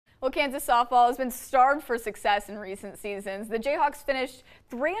Well, Kansas softball has been starved for success in recent seasons. The Jayhawks finished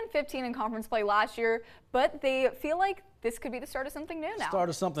 3-15 in conference play last year, but they feel like this could be the start of something new now. Start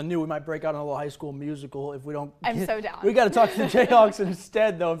of something new. We might break out in a little high school musical if we don't. I'm so down. We got to talk to the Jayhawks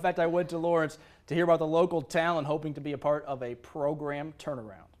instead, though. In fact, I went to Lawrence to hear about the local talent, hoping to be a part of a program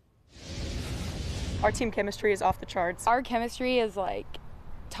turnaround. Our team chemistry is off the charts. Our chemistry is like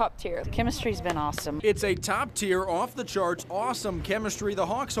top tier. Chemistry's been awesome. It's a top tier, off the charts, awesome chemistry the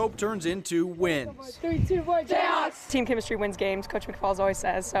Hawks hope turns into wins. 3, 2, 1, Jayhawks! Team chemistry wins games, Coach McFalls always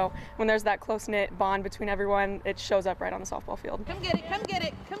says. So when there's that close-knit bond between everyone, it shows up right on the softball field. Come get it, come get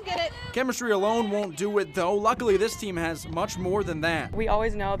it, come get it. Chemistry alone won't do it, though. Luckily, this team has much more than that. We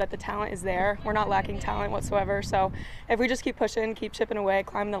always know that the talent is there. We're not lacking talent whatsoever. So if we just keep pushing, keep chipping away,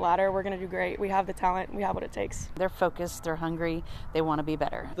 climbing the ladder, we're going to do great. We have the talent. We have what it takes. They're focused. They're hungry. They want to be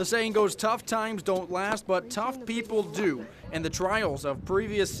better. The saying goes, tough times don't last, but tough people do. And the trials of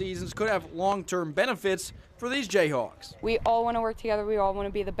previous seasons could have long-term benefits for these Jayhawks. We all want to work together. We all want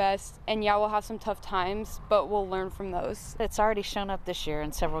to be the best. And yeah, we'll have some tough times, but we'll learn from those. It's already shown up this year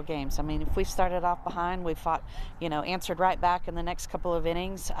in several games. I mean, if we started off behind, we fought, answered right back in the next couple of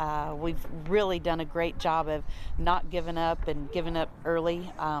innings. We've really done a great job of not giving up and giving up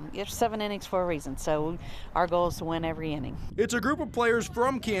early. It's 7 innings for a reason, so our goal is to win every inning. It's a group of players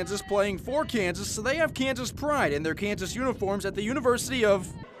from Kansas playing for Kansas, so they have Kansas pride in their Kansas uniforms at the University of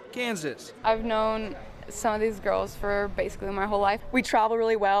Kansas. I've known some of these girls for basically my whole life. We travel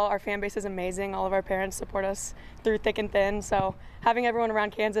really well. Our fan base is amazing. All of our parents support us through thick and thin. So having everyone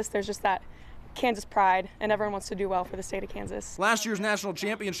around Kansas, there's just that Kansas pride, and everyone wants to do well for the state of Kansas. Last year's national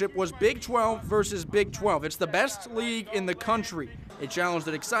championship was Big 12 versus Big 12. It's the best league in the country, a challenge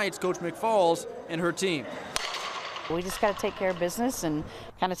that excites Coach McFalls and her team. We just got to take care of business and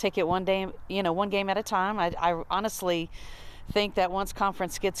kind of take it one day, one game at a time. I honestly think that once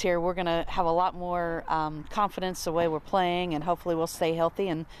conference gets here, we're going to have a lot more confidence the way we're playing, and hopefully we'll stay healthy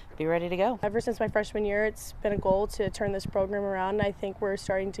and be ready to go. Ever since my freshman year, it's been a goal to turn this program around, and I think we're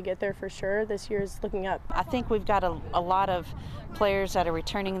starting to get there for sure. This year is looking up. I think we've got a lot of players that are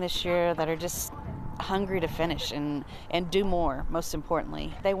returning this year that are just hungry to finish and do more, most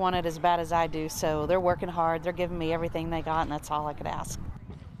importantly. They want it as bad as I do, so they're working hard. They're giving me everything they got, and that's all I could ask.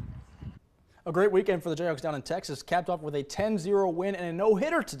 A great weekend for the Jayhawks down in Texas, capped off with a 10-0 win and a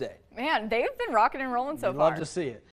no-hitter today. Man, they've been rocking and rolling so far. Love to see it.